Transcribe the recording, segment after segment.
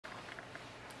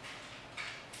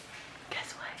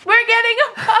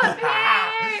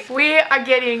We are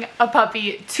getting a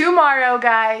puppy tomorrow,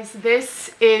 guys.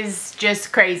 This is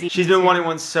just crazy. She's been wanting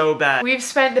one so bad. We've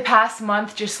spent the past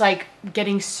month just like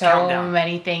getting so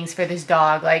many things for this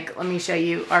dog. Like, let me show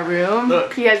you our room.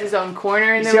 Look. He has his own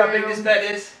corner in the room. See how big this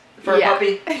bed is for a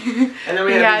puppy? And then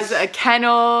we have a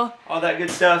kennel. All that good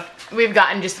stuff. We've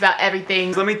gotten just about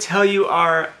everything. Let me tell you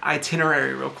our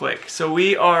itinerary real quick. So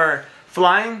we are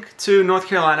flying to North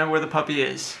Carolina where the puppy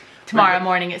is. Tomorrow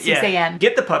morning at 6 a.m.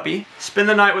 Get the puppy, spend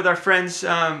the night with our friends'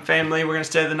 family. We're gonna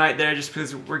stay the night there just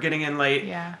because we're getting in late.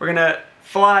 Yeah. We're gonna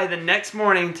fly the next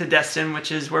morning to Destin,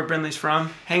 which is where Brinley's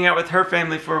from, hang out with her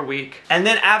family for a week. And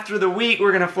then after the week,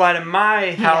 we're gonna fly to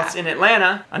my house in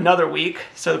Atlanta, another week.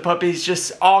 So the puppy's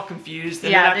just all confused.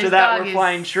 And then after that, we're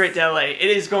flying straight to LA. It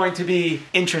is going to be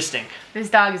interesting. This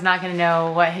dog is not gonna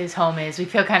know what his home is. We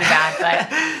feel kind of bad, but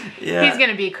he's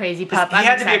gonna be a crazy pup. He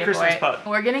had to be a Christmas pup.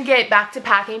 We're gonna get back to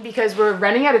packing because we're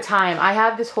running out of time. I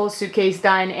have this whole suitcase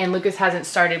done and Lucas hasn't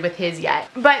started with his yet.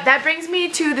 But that brings me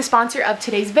to the sponsor of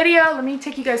today's video. Let me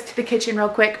take you guys to the kitchen real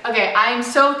quick. Okay, I am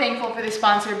so thankful for this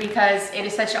sponsor because it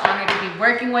is such an honor to be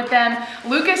working with them.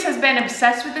 Lucas has been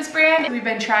obsessed with this brand. We've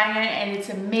been trying it and it's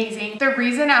amazing. The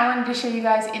reason I wanted to show you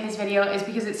guys in this video is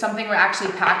because it's something we're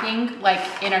actually packing like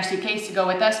in our suitcase to go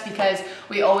with us, because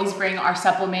we always bring our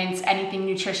supplements, anything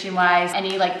nutrition wise,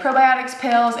 any like probiotics,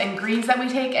 pills, and greens that we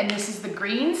take, and this is the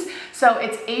greens. So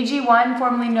it's AG1,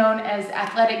 formerly known as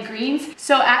Athletic Greens.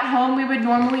 So at home we would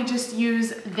normally just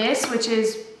use this, which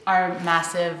is our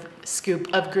massive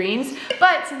scoop of greens,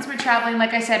 but since we're traveling,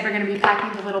 like I said, we're going to be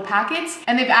packing the little packets,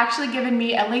 and they've actually given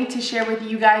me a link to share with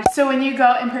you guys. So when you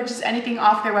go and purchase anything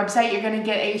off their website, you're going to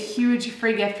get a huge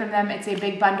free gift from them. It's a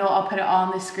big bundle. I'll put it all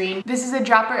on the screen. This is a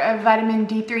dropper of vitamin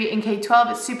D3 and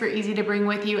K12. It's super easy to bring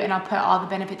with you, and I'll put all the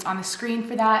benefits on the screen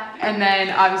for that. And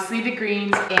then obviously the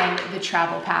greens and the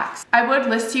travel packs. I would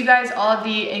list to you guys all of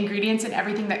the ingredients and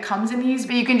everything that comes in these,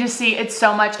 but you can just see it's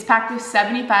so much. It's packed with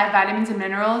 75 vitamins and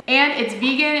minerals, and it's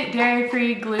vegan,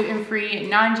 dairy-free, gluten-free,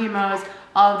 non-GMOs,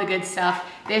 all of the good stuff.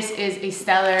 This is a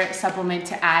stellar supplement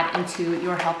to add into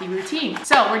your healthy routine.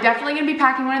 So we're definitely gonna be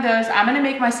packing one of those. I'm gonna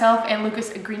make myself and Lucas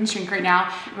a green drink right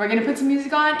now. We're gonna put some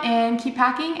music on and keep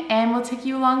packing, and we'll take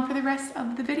you along for the rest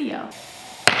of the video.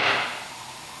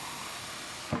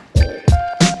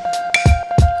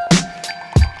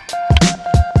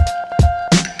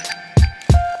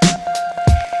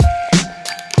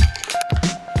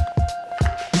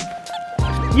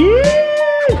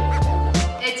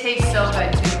 It tastes so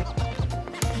good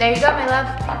too. There you go, my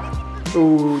love.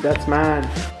 Ooh, that's mine.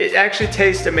 It actually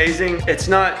tastes amazing. It's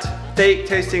not fake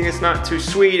tasting, it's not too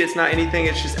sweet, it's not anything,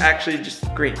 it's just actually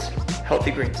just greens,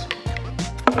 healthy greens.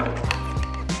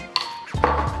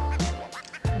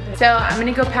 So I'm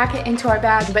gonna go pack it into our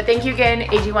bag. But thank you again,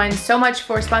 AG1, so much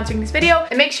for sponsoring this video.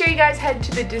 And make sure you guys head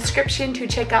to the description to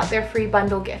check out their free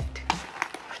bundle gift.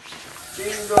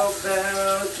 Jingle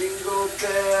bells, jingle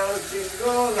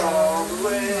all the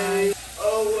way.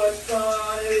 Oh, what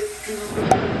fun it is to...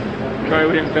 Sorry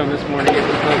we didn't film this morning. It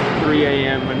was like 3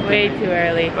 a.m. Way too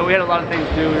early. But we had a lot of things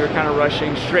to do. We were kind of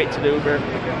rushing straight to the Uber.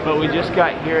 But we just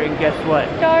got here, and guess what?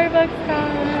 Starbucks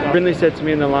time. Brinley said to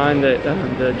me in the line that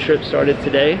the trip started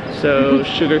today. So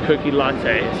sugar cookie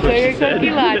latte. Sugar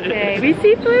cookie latte. We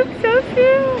see Fluke so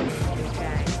soon.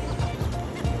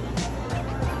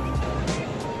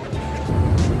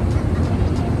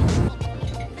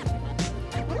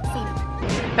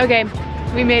 Okay,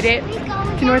 we made it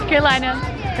to North Carolina.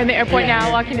 We're in the airport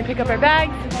now, walking to pick up our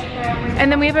bags. And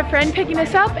then we have a friend picking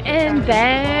us up, and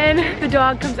then the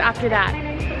dog comes after that.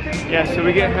 Yeah, so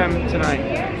we get him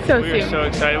tonight. So We're so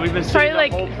excited. We've been sitting the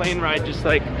whole plane ride just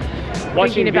like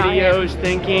watching videos,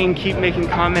 thinking, keep making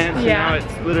comments, and now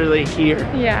it's literally here.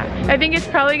 Yeah, I think it's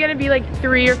probably gonna be like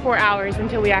 3 or 4 hours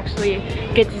until we actually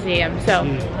get to see him. So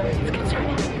let's get started.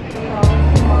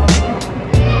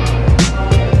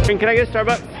 Can I get a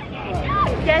Starbucks?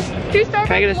 Yes, 2 Starbucks.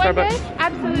 Can I get a Starbucks? Day?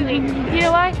 Absolutely. You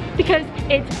know why? Because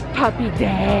it's puppy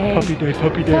day. Puppy day,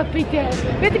 puppy day. Puppy day.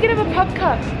 We have to get him a pup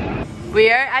cup. We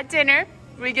are at dinner.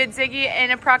 We get Ziggy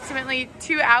in approximately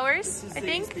 2 hours, I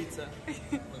think. Pizza.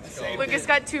 Lucas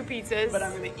got 2 pizzas. But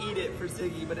I'm gonna eat it for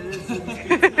Ziggy, but it is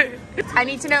Ziggy's pizza. I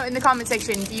need to know in the comment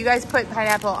section, do you guys put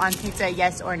pineapple on pizza,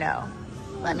 yes or no?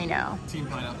 Let me know. Team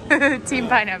pineapple. Team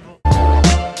pineapple.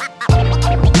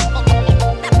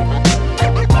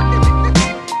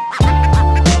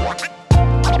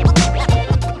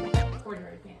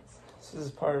 This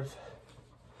is part of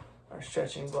our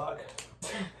stretching block.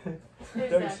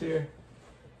 Doug's here.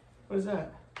 What is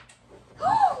that?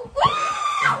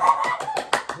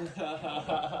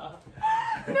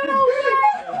 No way!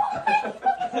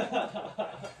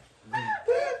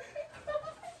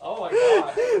 Oh my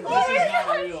god.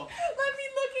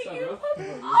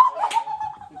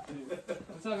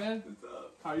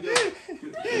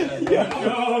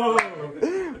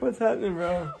 happening,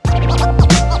 bro?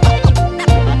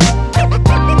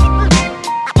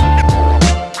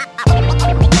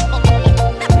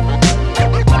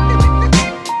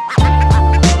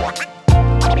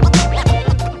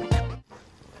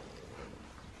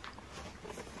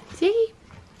 Ziggy.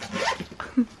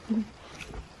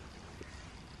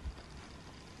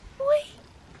 Boy.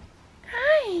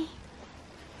 Hi.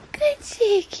 Good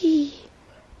Ziggy.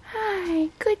 Hi.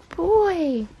 Good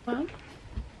boy. Mom,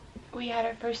 we had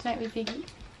our first night with Ziggy.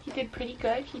 He did pretty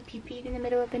good. He pee-peed in the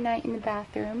middle of the night in the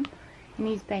bathroom. And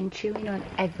he's been chewing on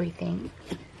everything.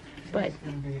 But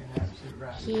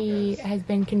he has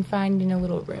been confined in a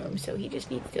little room, so he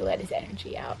just needs to let his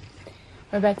energy out.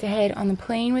 We're about to head on the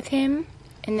plane with him,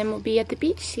 and then we'll be at the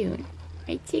beach soon.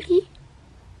 Right, Ziggy?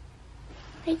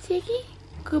 Right, Ziggy?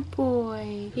 Good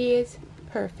boy. He is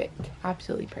perfect.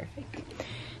 Absolutely perfect.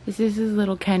 This is his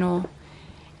little kennel,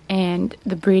 and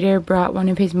the breeder brought one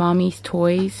of his mommy's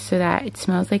toys so that it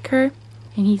smells like her,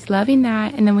 and he's loving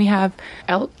that. And then we have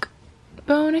elk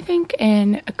bone, I think,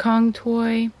 and a Kong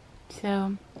toy.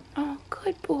 So, oh,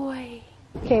 good boy.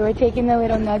 Okay, we're taking the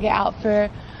little nugget out for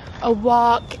a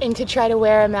walk and to try to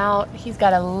wear him out. He's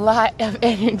got a lot of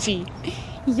energy.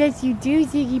 Yes, you do,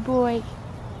 Ziggy boy.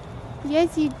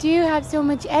 Yes, you do have so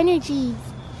much energy.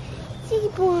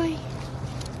 Ziggy boy.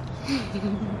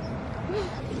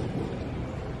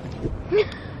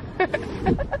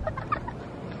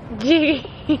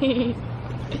 Ziggy.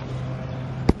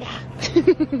 Yeah.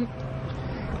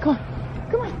 Come on,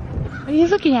 come on. What are you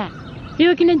looking at? Are you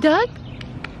looking at Doug?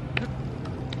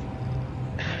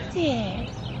 Yeah.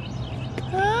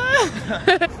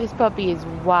 This puppy is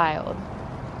wild.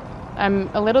 I'm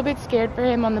a little bit scared for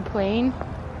him on the plane.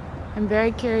 I'm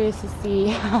very curious to see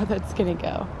how that's gonna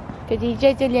go. Because he's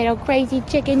just a little crazy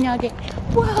chicken nugget.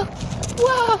 Whoa,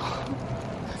 whoa.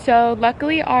 So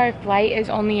luckily our flight is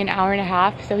only an hour and a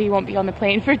half, so he won't be on the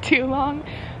plane for too long.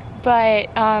 But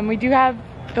we do have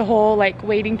the whole like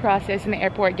waiting process in the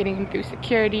airport, getting him through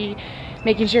security,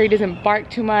 making sure he doesn't bark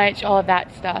too much, all of that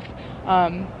stuff.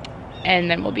 And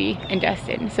then we'll be in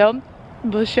Destin. So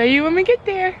we'll show you when we get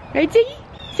there. Right, Ziggy?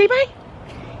 Say bye.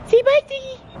 Say bye,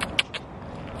 Ziggy.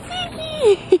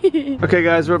 Ziggy. Okay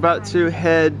guys, we're about to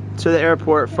head to the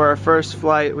airport for our first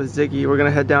flight with Ziggy. We're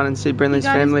gonna head down and see Brindley's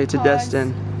family to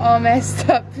Destin. All messed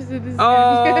up. So this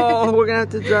oh, we're gonna have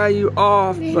to dry you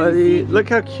off, buddy. Look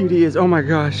how cute he is. Oh my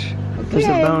gosh. There's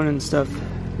a bone and stuff.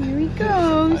 Here he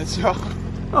goes.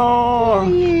 Oh.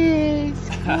 There he is.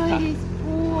 Goodest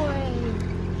boy.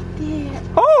 There.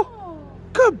 Oh,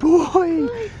 good boy.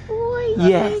 Good boy.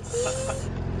 Yes.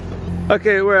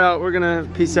 Okay, we're out. We're gonna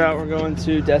peace out. We're going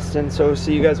to Destin, so we'll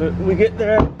see you guys when we get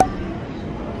there.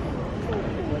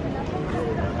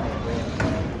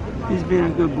 He's being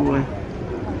a good boy.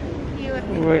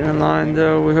 We're waiting in line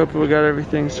though. We hope we got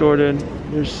everything sorted.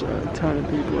 There's a ton of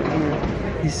people in here.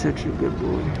 He's such a good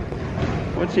boy.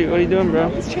 What are you doing, bro?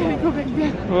 He's trying to go back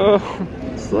down. Oh,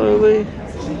 slowly.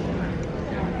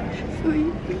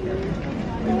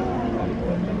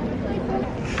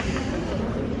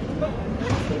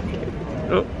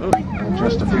 In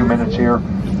just a few minutes here,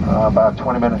 about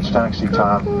 20 minutes taxi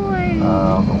time.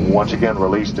 Once again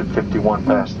released at 51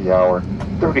 past the hour.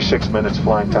 36 minutes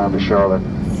flying time to Charlotte,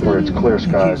 where it's clear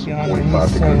skies,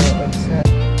 45 degrees.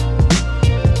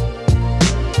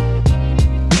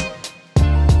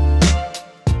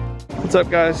 What's up,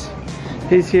 guys?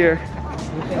 He's here.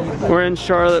 We're in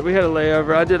Charlotte. We had a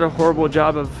layover. I did a horrible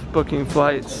job of booking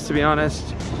flights, to be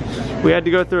honest. We had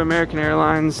to go through American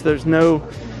Airlines. There's no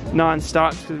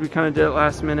non-stops because we kind of did it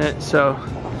last minute, so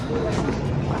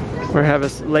we're having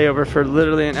a layover for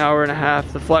literally an hour and a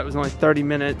half. The flight was only 30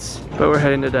 minutes, but we're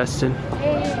heading to Destin.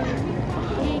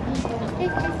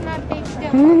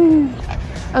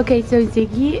 Okay, so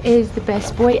Ziggy is the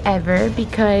best boy ever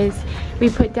because we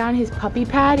put down his puppy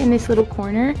pad in this little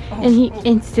corner and he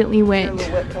instantly went.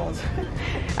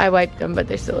 I wiped them, but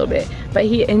there's still a little bit. But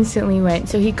he instantly went.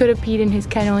 So he could have peed in his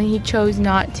kennel and he chose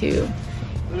not to.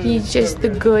 He's just the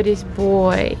goodest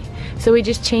boy. So we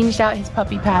just changed out his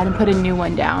puppy pad and put a new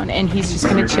one down, and he's just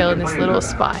gonna chill in this little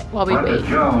spot while we wait.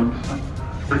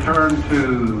 Return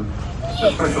to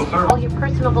the special service. All your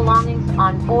personal belongings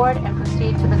on board and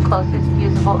proceed to the closest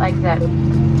usable exit.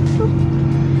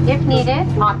 If needed,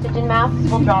 oxygen masks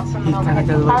will drop from an overhead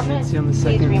compartment. Please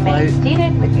remain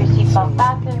seated with your seatbelt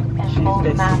fastened and hold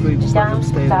the mask down to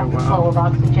stop the flow of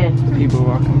oxygen. People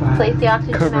walking by. Place the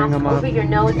oxygen mask over your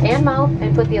nose and mouth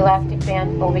and put the elastic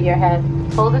band over your head.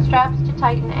 Pull the straps to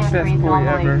tighten and breathe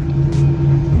normally. Ever.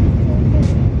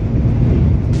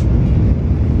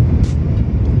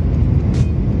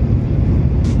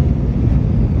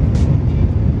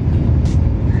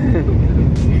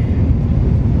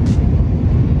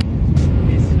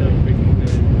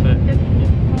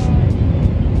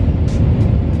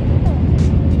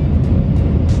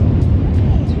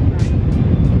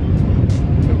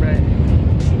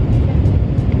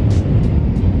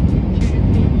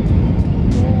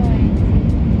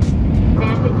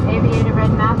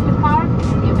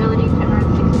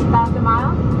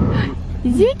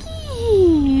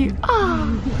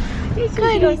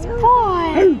 Yes,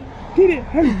 boy. Get it.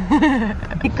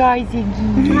 The guy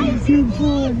Ziggy. Good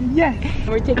boy. Yes.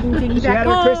 We're taking Ziggy She back had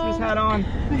her home. Christmas hat on.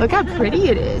 Look how pretty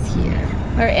it is here.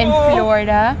 We're in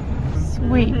Florida.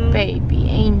 Sweet baby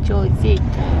angel Ziggy.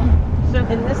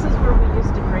 And this is where we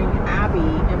used to bring Abby,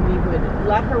 and we would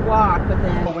let her walk, but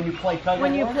then When you play tug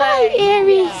when you Hi, play,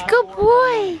 Aries. Good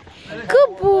boy.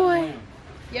 Good boy.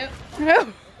 Yep.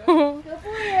 Good boy,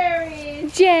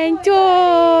 Aries.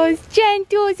 Gentles.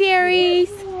 Gentles, Aries.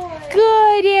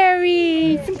 Good,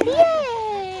 Aries.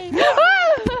 Yay.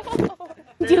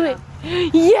 Do it.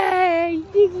 Yay.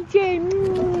 Ziggy J.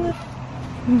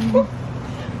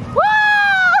 Whoa.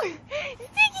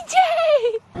 Ziggy J.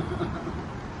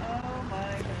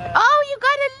 Oh, you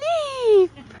gotta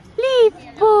leave. Leave,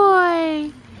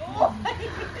 boy.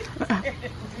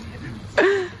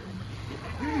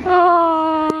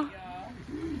 Oh.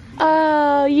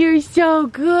 Oh, you're so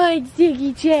good,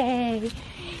 Ziggy J.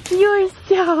 You're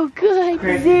so good,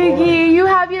 Ziggy. You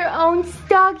have your own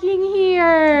stocking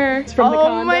here. It's from the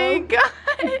condo. Oh my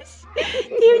gosh.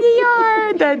 Here they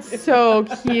are. That's so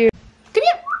cute. Come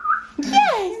here.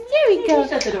 Yes, there we go.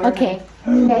 Shut the door. Okay,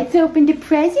 let's open the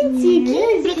present,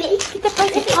 Ziggy. Let's get the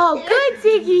present. Oh, good,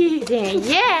 Ziggy.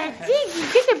 Yeah,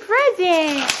 Ziggy, get the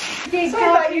present. So I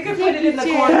thought you could put it in the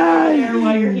corner over there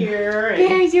while you're here. And,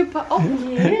 There's your puppy. Oh,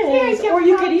 yes. Or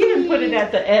you could even put it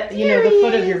at the the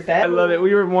foot of your bed. I love it.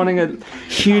 We were wanting a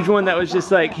huge one that was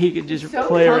just like he could just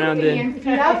play around in.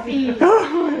 Fluffy.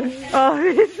 Oh,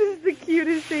 this is the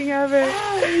cutest thing ever.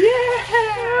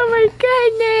 Oh my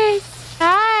goodness.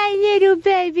 Hi, little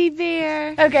baby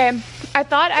bear. Okay, I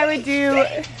thought I would do.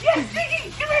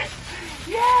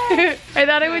 I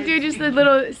thought I would do just a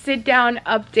little sit down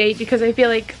update because I feel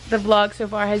like the vlog so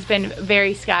far has been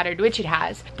very scattered, which it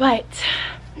has. But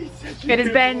it has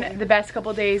been the best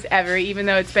couple days ever, even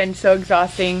though it's been so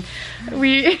exhausting.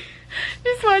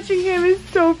 Just watching him is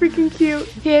so freaking cute.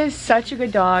 He is such a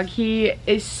good dog. He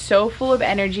is so full of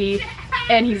energy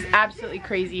and he's absolutely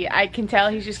crazy. I can tell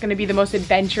he's just gonna be the most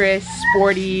adventurous,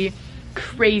 sporty,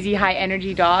 crazy high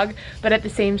energy dog, but at the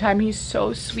same time he's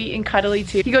so sweet and cuddly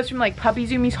too. He goes from like puppy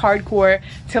zoomies hardcore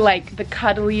to like the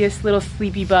cuddliest little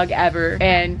sleepy bug ever,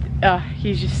 and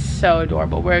he's just so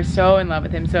adorable. We're so in love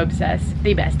with him, so obsessed.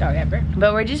 The best dog ever.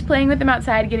 But we're just playing with him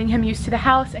outside, getting him used to the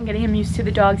house and getting him used to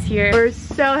the dogs here. We're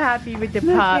so happy with the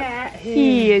pup.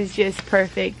 He is just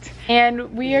perfect.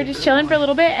 And we are just chilling for a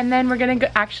little bit, and then we're gonna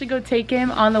actually go take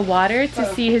him on the water to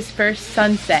see his first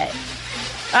sunset.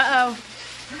 Uh-oh.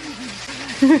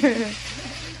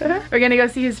 We're gonna go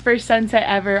see his first sunset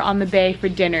ever on the bay for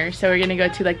dinner. So we're gonna go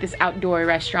to like this outdoor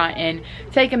restaurant and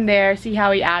take him there, see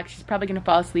how he acts. He's probably gonna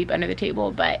fall asleep under the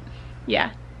table, but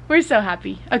yeah, we're so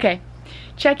happy. Okay,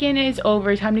 check-in is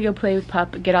over. Time to go play with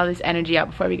Pup, get all this energy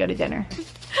out before we go to dinner.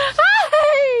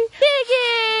 Hi,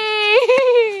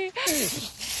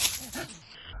 Ziggy!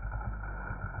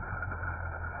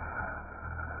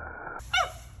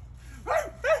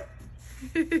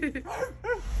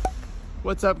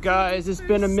 What's up, guys? It's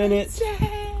been a minute.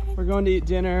 We're going to eat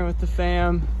dinner with the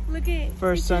fam. Look at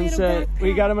First sunset.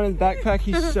 We got him in his backpack.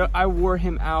 He's so, I wore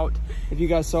him out. If you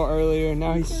guys saw earlier,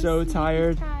 now he's so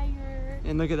tired.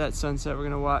 And look at that sunset we're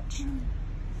gonna watch.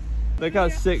 Look how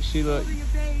sick she looks.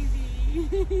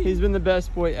 He's been the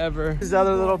best boy ever. His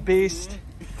other little beast.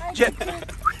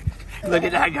 Look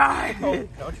at that guy. Oh,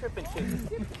 don't trip and shit.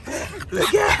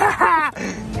 Look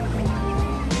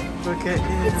at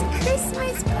him. It's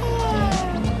Christmas bear.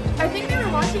 I think they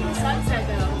were watching the sunset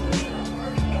though.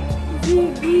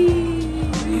 Ziggy.